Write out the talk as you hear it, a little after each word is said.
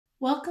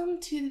Welcome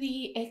to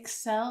the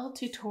Excel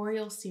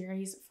tutorial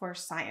series for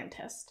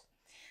scientists.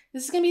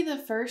 This is going to be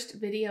the first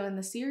video in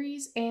the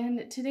series,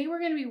 and today we're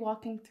going to be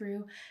walking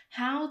through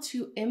how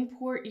to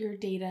import your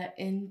data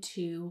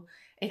into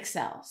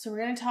Excel. So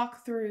we're going to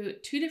talk through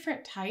two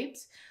different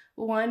types.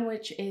 One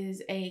which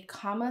is a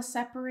comma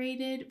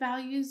separated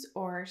values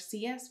or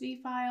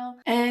CSV file.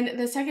 And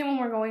the second one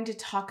we're going to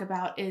talk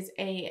about is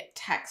a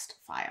text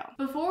file.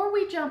 Before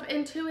we jump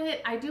into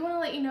it, I do want to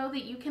let you know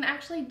that you can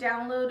actually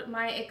download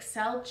my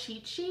Excel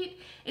cheat sheet.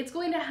 It's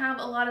going to have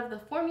a lot of the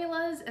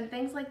formulas and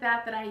things like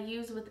that that I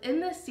use within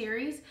this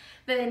series,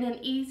 that in an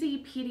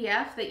easy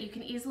PDF that you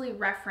can easily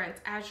reference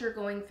as you're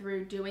going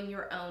through doing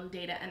your own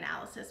data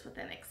analysis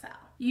within Excel.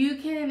 You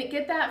can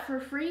get that for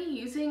free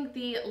using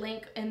the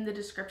link in the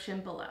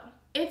description below.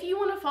 If you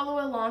want to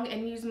follow along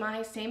and use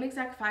my same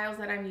exact files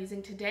that I'm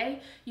using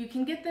today, you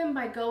can get them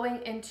by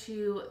going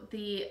into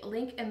the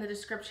link in the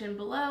description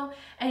below,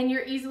 and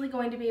you're easily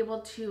going to be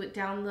able to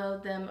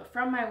download them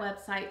from my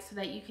website so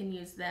that you can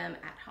use them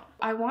at home.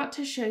 I want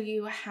to show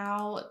you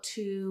how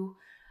to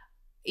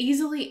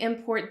easily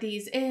import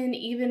these in,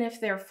 even if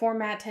they're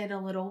formatted a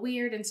little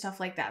weird and stuff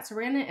like that. So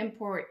we're going to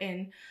import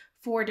in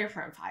 4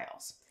 different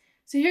files.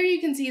 So here you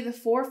can see the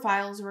 4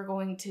 files we're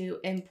going to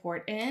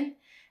import in.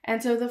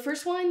 And so the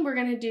first one we're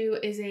going to do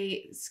is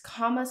a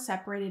comma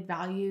separated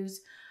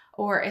values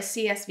or a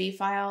CSV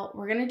file.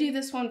 We're going to do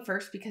this one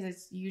first because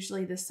it's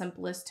usually the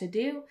simplest to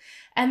do.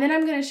 And then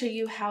I'm going to show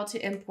you how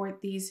to import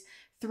these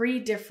 3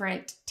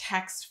 different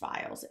text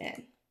files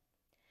in.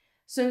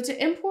 So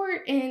to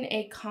import in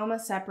a comma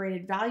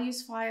separated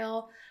values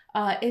file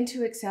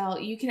into Excel,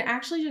 you can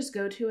actually just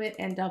go to it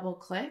and double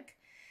click.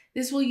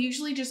 This will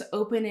usually just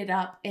open it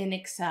up in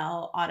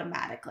Excel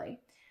automatically.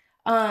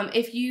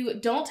 If you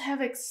don't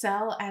have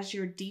Excel as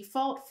your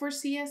default for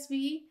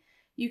CSV,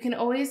 you can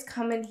always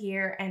come in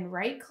here and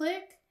right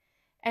click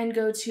and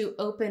go to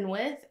open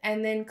with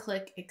and then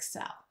click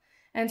Excel.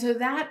 And so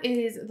that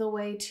is the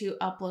way to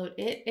upload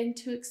it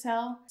into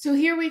Excel. So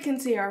here we can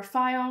see our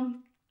file,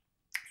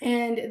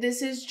 and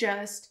this is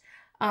just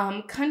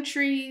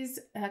countries,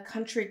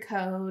 country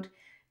code,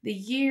 the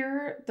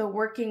year, the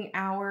working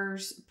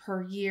hours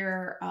per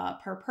year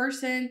per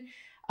person,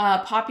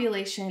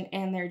 population,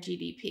 and their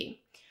GDP.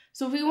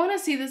 So if we want to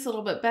see this a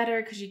little bit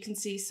better, because you can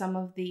see some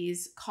of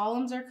these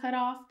columns are cut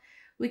off,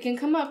 we can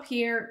come up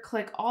here,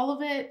 click all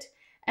of it,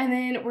 and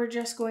then we're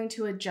just going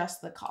to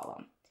adjust the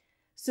column.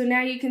 So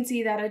now you can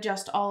see that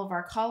adjust all of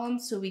our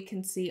columns, so we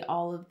can see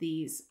all of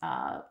these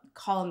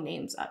column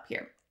names up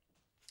here.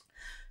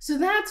 So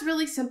that's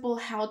really simple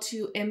how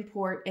to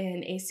import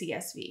in a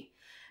CSV.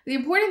 The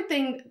important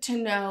thing to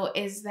know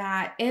is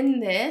that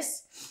in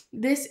this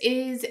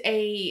is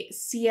a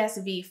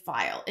CSV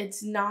file.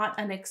 It's not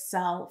an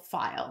Excel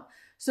file.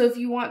 So if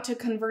you want to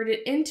convert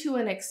it into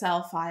an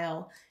Excel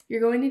file, you're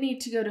going to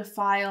need to go to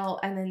File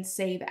and then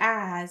Save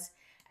As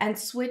and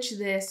switch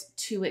this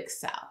to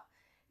Excel.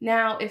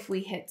 Now, if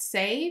we hit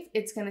save,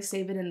 it's going to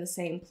save it in the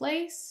same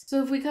place.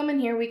 So if we come in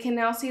here, we can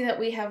now see that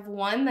we have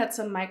one that's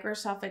a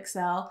Microsoft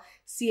Excel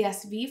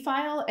CSV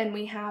file, and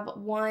we have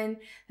one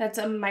that's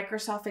a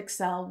Microsoft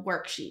Excel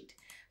worksheet.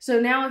 So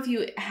now if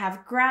you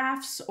have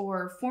graphs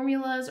or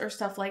formulas or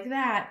stuff like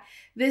that,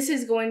 this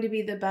is going to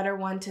be the better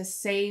one to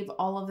save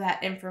all of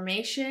that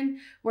information,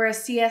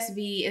 whereas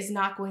CSV is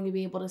not going to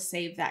be able to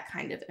save that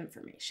kind of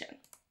information.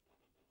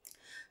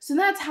 So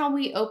that's how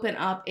we open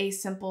up a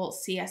simple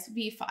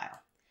CSV file.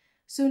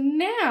 So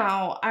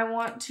now I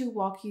want to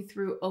walk you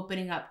through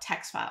opening up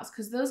text files,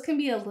 because those can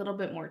be a little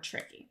bit more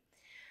tricky.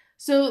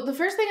 So the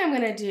first thing I'm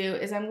going to do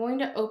is I'm going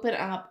to open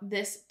up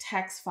this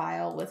text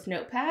file with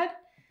Notepad,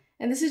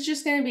 and this is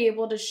just going to be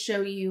able to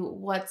show you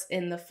what's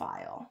in the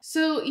file.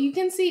 So you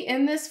can see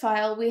in this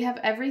file we have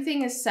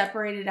everything is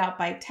separated out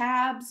by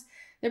tabs.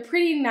 They're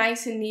pretty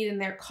nice and neat in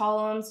their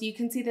columns. You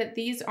can see that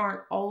these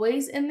aren't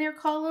always in their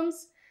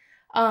columns,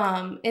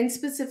 in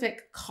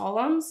specific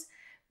columns,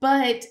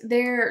 but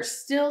they're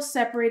still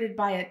separated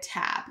by a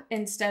tab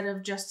instead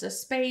of just a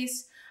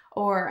space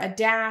or a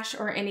dash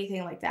or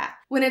anything like that.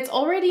 When it's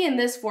already in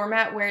this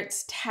format where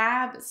it's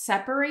tab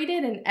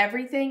separated and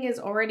everything is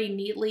already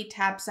neatly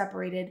tab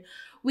separated,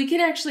 we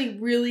can actually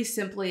really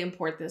simply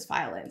import this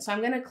file in. So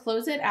I'm going to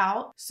close it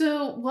out.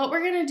 So what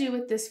we're going to do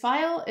with this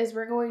file is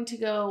we're going to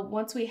go,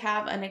 once we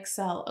have an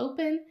Excel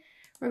open,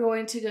 we're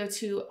going to go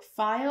to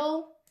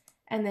File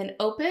and then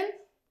Open.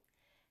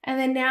 And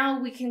then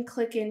now we can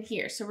click in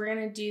here. So we're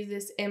going to do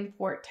this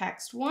import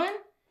text 1.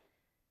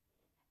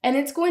 And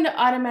it's going to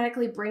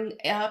automatically bring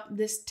up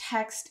this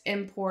text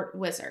import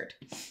wizard.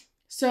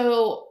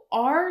 So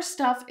our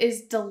stuff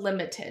is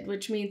delimited,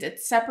 which means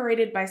it's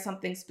separated by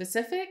something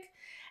specific.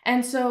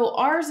 And so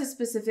ours is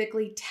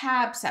specifically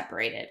tab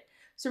separated.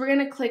 So we're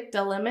going to click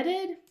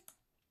delimited.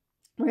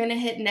 We're going to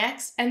hit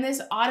next. And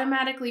this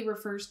automatically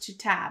refers to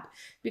tab,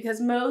 because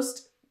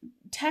most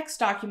text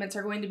documents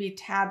are going to be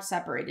tab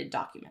separated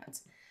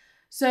documents.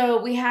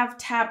 So we have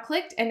tab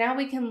clicked, and now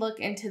we can look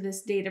into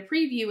this data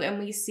preview and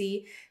we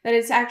see that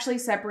it's actually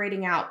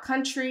separating out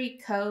country,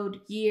 code,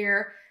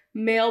 year,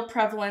 male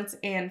prevalence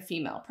and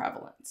female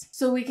prevalence.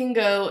 So we can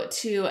go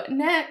to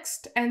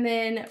next and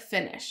then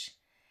finish.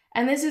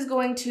 And this is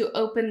going to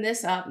open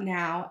this up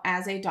now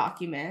as a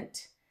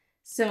document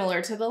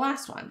similar to the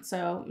last one.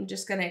 So I'm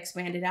just going to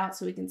expand it out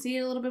so we can see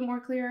it a little bit more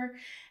clearer.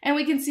 And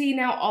we can see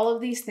now all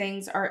of these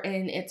things are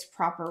in its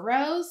proper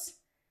rows.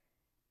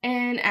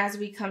 And as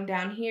we come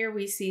down here,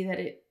 we see that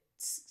it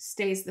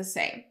stays the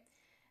same.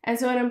 And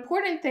so an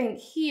important thing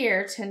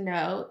here to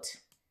note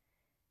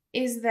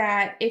is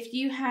that if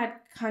you had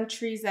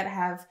countries that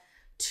have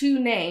two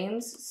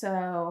names,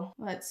 so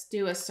let's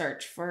do a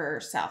search for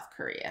South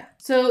Korea.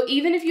 So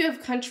even if you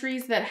have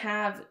countries that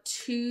have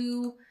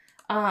two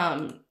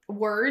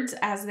words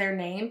as their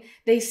name,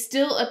 they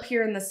still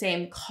appear in the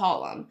same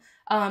column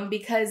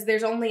because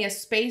there's only a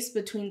space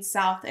between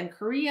South and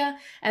Korea,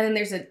 and then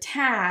there's a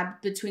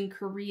tab between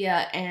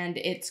Korea and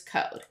its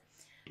code.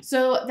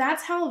 So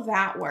that's how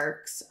that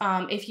works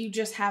if you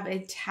just have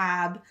a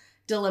tab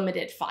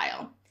delimited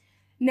file.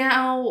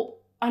 Now,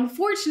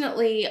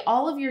 unfortunately,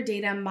 all of your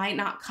data might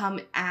not come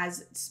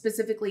as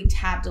specifically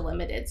tab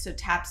delimited, so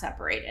tab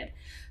separated.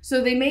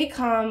 So they may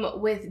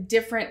come with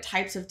different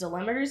types of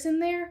delimiters in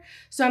there.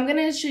 So I'm going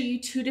to show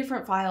you two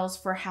different files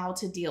for how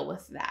to deal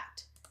with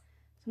that.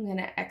 So I'm going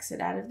to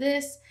exit out of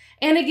this.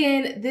 And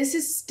again, this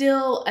is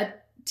still a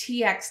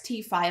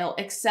TXT file.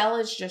 Excel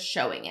is just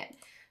showing it.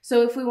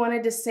 So if we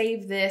wanted to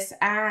save this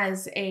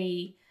as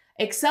a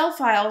Excel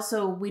file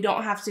so we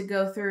don't have to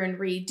go through and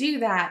redo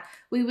that,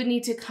 we would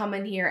need to come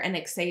in here and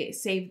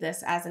save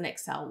this as an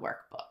Excel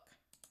workbook.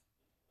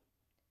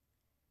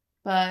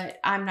 But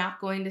I'm not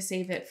going to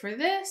save it for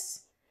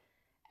this.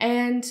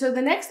 And so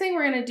the next thing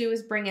we're going to do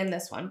is bring in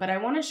this one, but I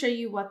want to show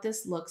you what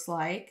this looks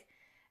like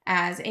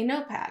as a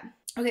notepad.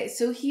 Okay,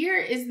 so here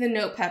is the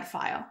notepad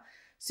file.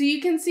 So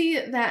you can see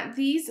that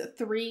these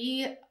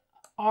three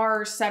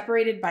are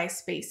separated by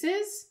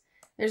spaces.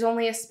 There's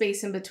only a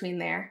space in between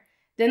there.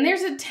 Then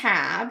there's a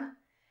tab,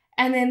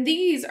 and then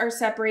these are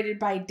separated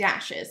by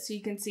dashes. So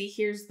you can see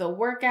here's the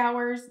work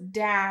hours,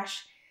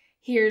 dash,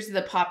 here's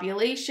the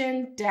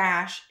population,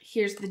 dash,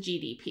 here's the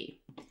GDP.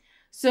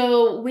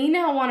 So we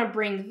now want to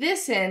bring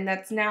this in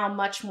that's now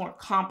much more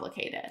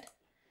complicated.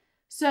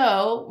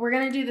 So we're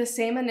going to do the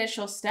same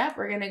initial step.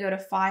 We're going to go to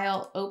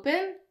File,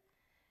 Open,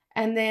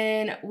 and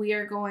then we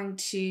are going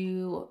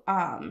to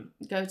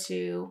go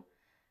to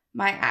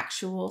my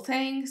actual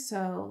thing.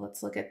 So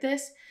let's look at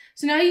this.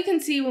 So now you can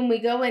see when we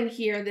go in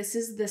here, this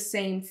is the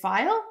same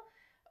file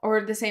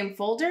or the same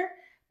folder,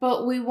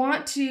 but we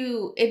want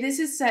to, this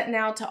is set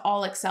now to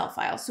all Excel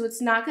files. So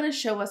it's not going to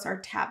show us our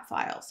tab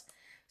files.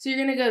 So you're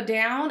going to go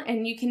down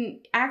and you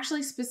can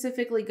actually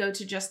specifically go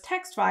to just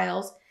text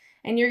files,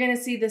 and you're going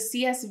to see the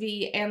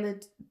CSV and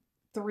the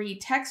 3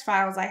 text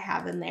files I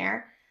have in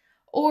there,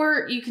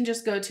 or you can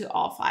just go to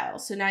all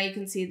files. So now you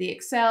can see the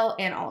Excel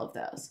and all of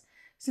those.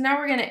 So now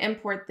we're going to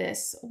import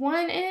this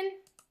one in.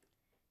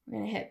 We're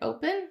going to hit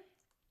open.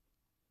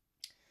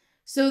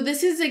 So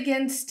this is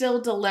again still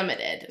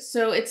delimited.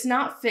 So it's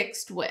not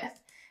fixed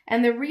width.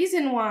 And the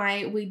reason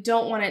why we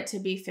don't want it to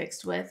be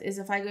fixed width is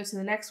if I go to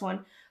the next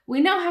one, we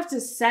now have to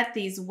set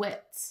these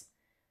widths.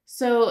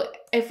 So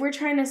if we're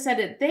trying to set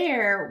it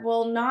there,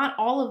 well, not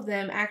all of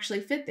them actually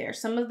fit there.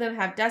 Some of them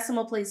have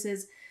decimal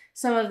places,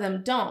 some of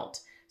them don't.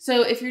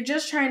 So if you're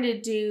just trying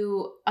to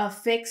do a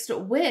fixed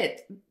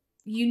width,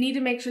 you need to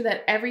make sure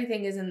that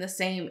everything is in the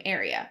same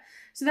area.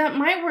 So that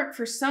might work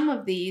for some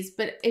of these,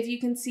 but if you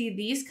can see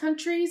these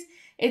countries,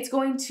 it's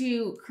going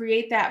to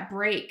create that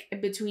break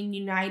between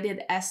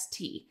United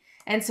ST.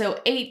 And so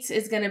 8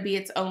 is going to be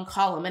its own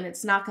column and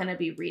it's not going to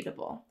be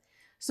readable.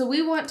 So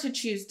we want to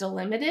choose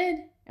delimited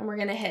and we're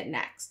going to hit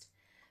next.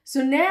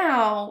 So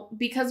now,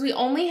 because we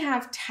only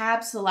have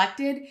tab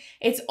selected,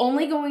 it's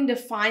only going to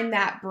find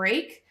that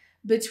break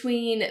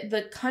between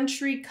the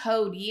country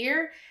code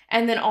year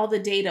and then all the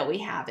data we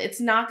have. It's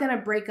not going to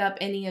break up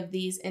any of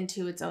these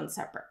into its own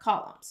separate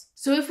columns.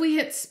 So if we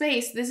hit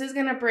space, this is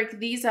going to break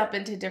these up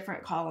into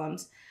different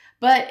columns,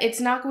 but it's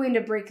not going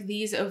to break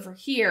these over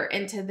here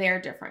into their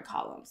different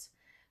columns.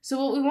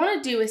 So what we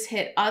want to do is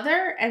hit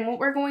other, and what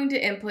we're going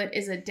to input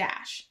is a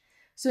dash.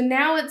 So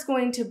now it's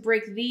going to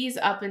break these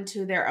up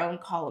into their own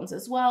columns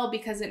as well,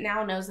 because it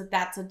now knows that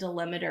that's a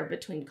delimiter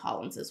between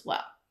columns as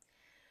well.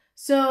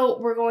 So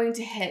we're going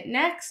to hit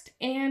next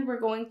and we're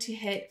going to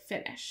hit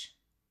finish.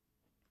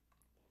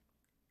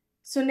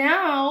 So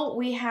now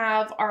we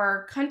have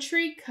our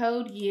country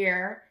code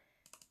year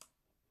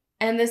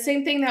and the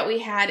same thing that we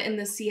had in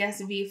the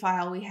CSV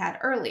file we had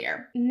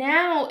earlier.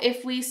 Now,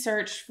 if we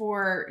search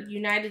for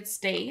United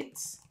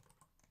States,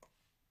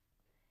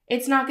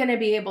 it's not going to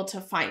be able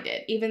to find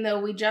it, even though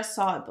we just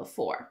saw it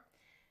before.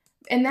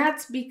 And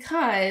that's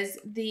because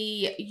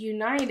the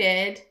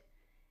United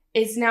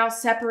is now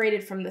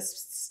separated from the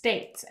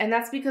states. And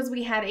that's because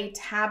we had a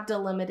tab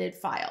delimited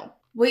file.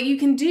 What you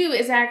can do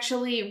is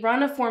actually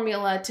run a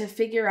formula to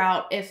figure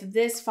out if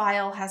this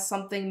file has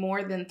something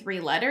more than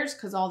 3 letters,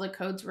 because all the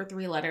codes were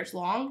 3 letters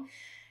long.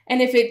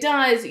 And if it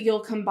does,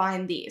 you'll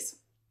combine these.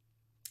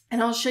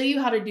 And I'll show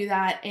you how to do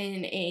that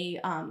in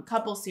a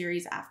couple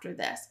series after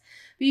this.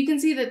 but you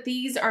can see that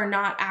these are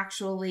not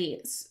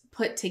actually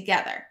put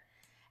together.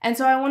 And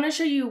so I want to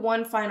show you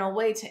one final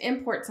way to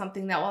import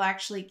something that will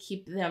actually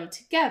keep them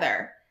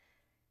together.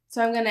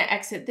 So I'm going to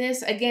exit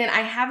this. Again, I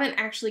haven't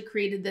actually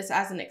created this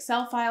as an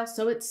Excel file,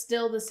 so it's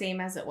still the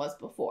same as it was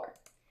before.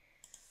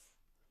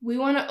 We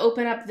want to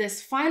open up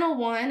this final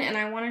one, and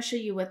I want to show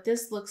you what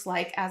this looks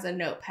like as a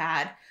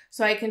notepad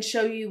so I can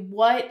show you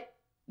what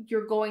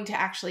you're going to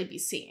actually be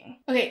seeing.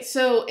 Okay,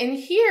 so in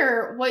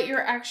here, what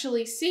you're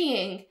actually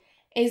seeing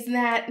is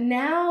that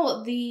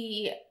now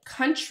the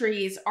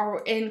countries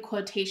are in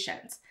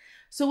quotations.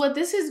 So what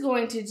this is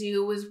going to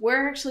do is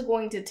we're actually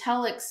going to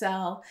tell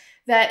Excel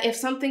that if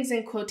something's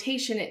in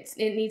quotation, it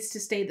needs to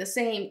stay the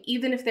same,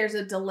 even if there's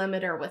a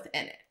delimiter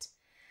within it.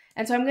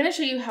 And so I'm going to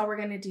show you how we're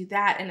going to do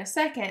that in a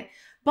second.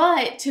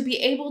 But to be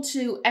able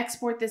to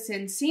export this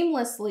in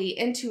seamlessly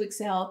into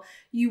Excel,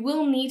 you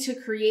will need to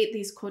create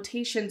these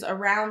quotations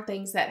around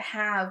things that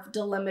have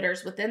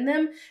delimiters within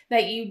them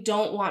that you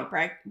don't want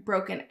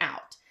broken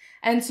out.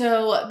 And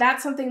so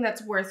that's something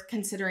that's worth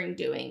considering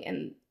doing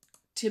and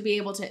to be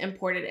able to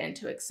import it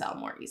into Excel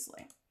more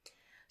easily.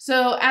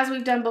 So as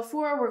we've done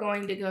before, we're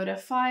going to go to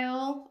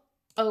File,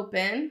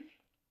 Open.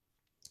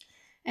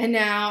 And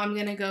now I'm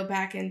going to go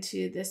back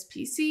into this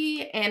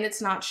PC and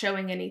it's not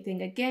showing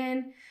anything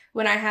again.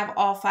 When I have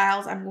all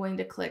files, I'm going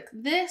to click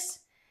this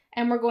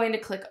and we're going to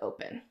click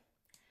Open.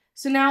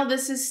 So now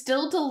this is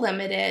still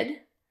delimited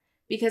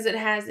because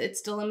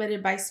it's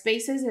delimited by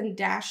spaces and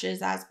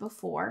dashes as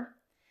before.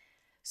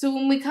 So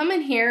when we come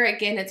in here,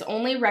 again, it's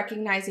only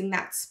recognizing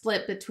that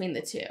split between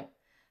the two.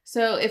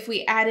 So if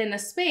we add in a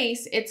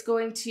space, it's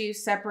going to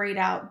separate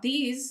out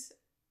these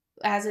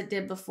as it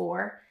did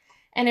before.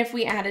 And if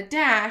we add a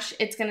dash,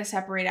 it's going to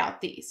separate out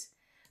these.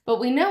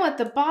 But we know at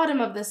the bottom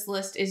of this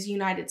list is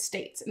United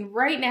States. And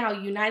right now,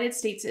 United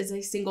States is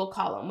a single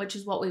column, which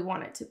is what we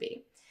want it to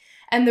be.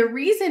 And the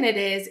reason it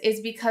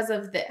is because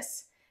of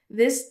this.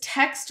 This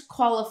text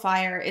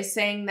qualifier is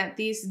saying that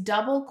these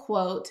double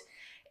quote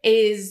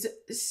is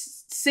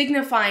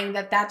signifying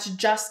that that's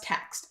just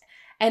text.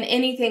 And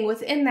anything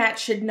within that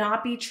should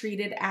not be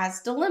treated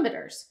as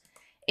delimiters.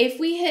 If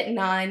we hit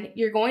none,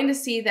 you're going to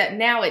see that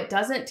now it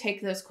doesn't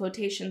take those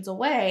quotations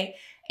away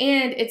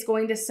and it's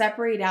going to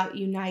separate out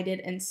United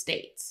and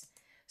States.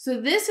 So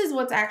this is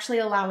what's actually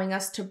allowing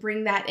us to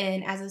bring that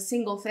in as a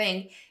single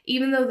thing,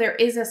 even though there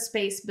is a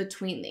space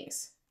between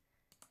these.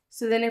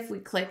 So then if we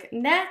click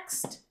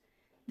Next,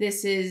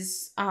 this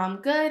is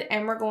good,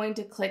 and we're going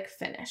to click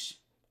Finish.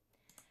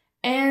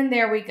 And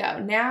there we go.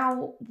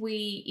 Now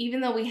even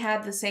though we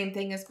had the same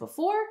thing as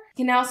before, you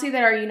can now see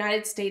that our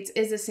United States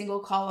is a single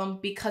column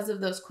because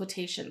of those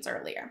quotations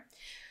earlier.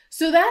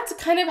 So that's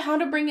kind of how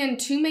to bring in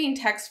two main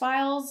text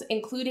files,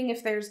 including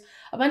if there's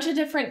a bunch of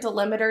different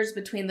delimiters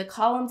between the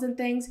columns and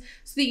things,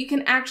 so that you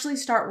can actually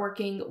start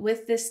working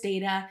with this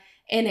data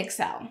in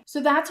Excel.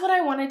 So that's what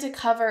I wanted to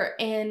cover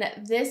in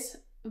this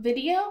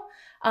video.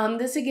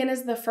 This again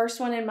is the first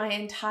one in my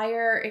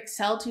entire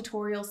Excel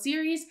tutorial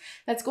series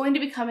that's going to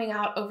be coming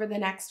out over the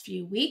next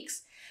few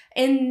weeks.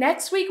 And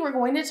next week, we're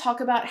going to talk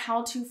about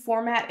how to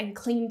format and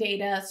clean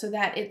data so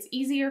that it's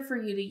easier for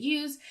you to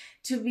use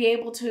to be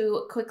able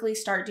to quickly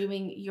start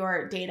doing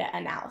your data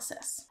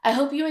analysis. I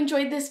hope you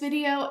enjoyed this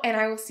video and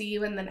I will see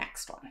you in the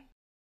next one.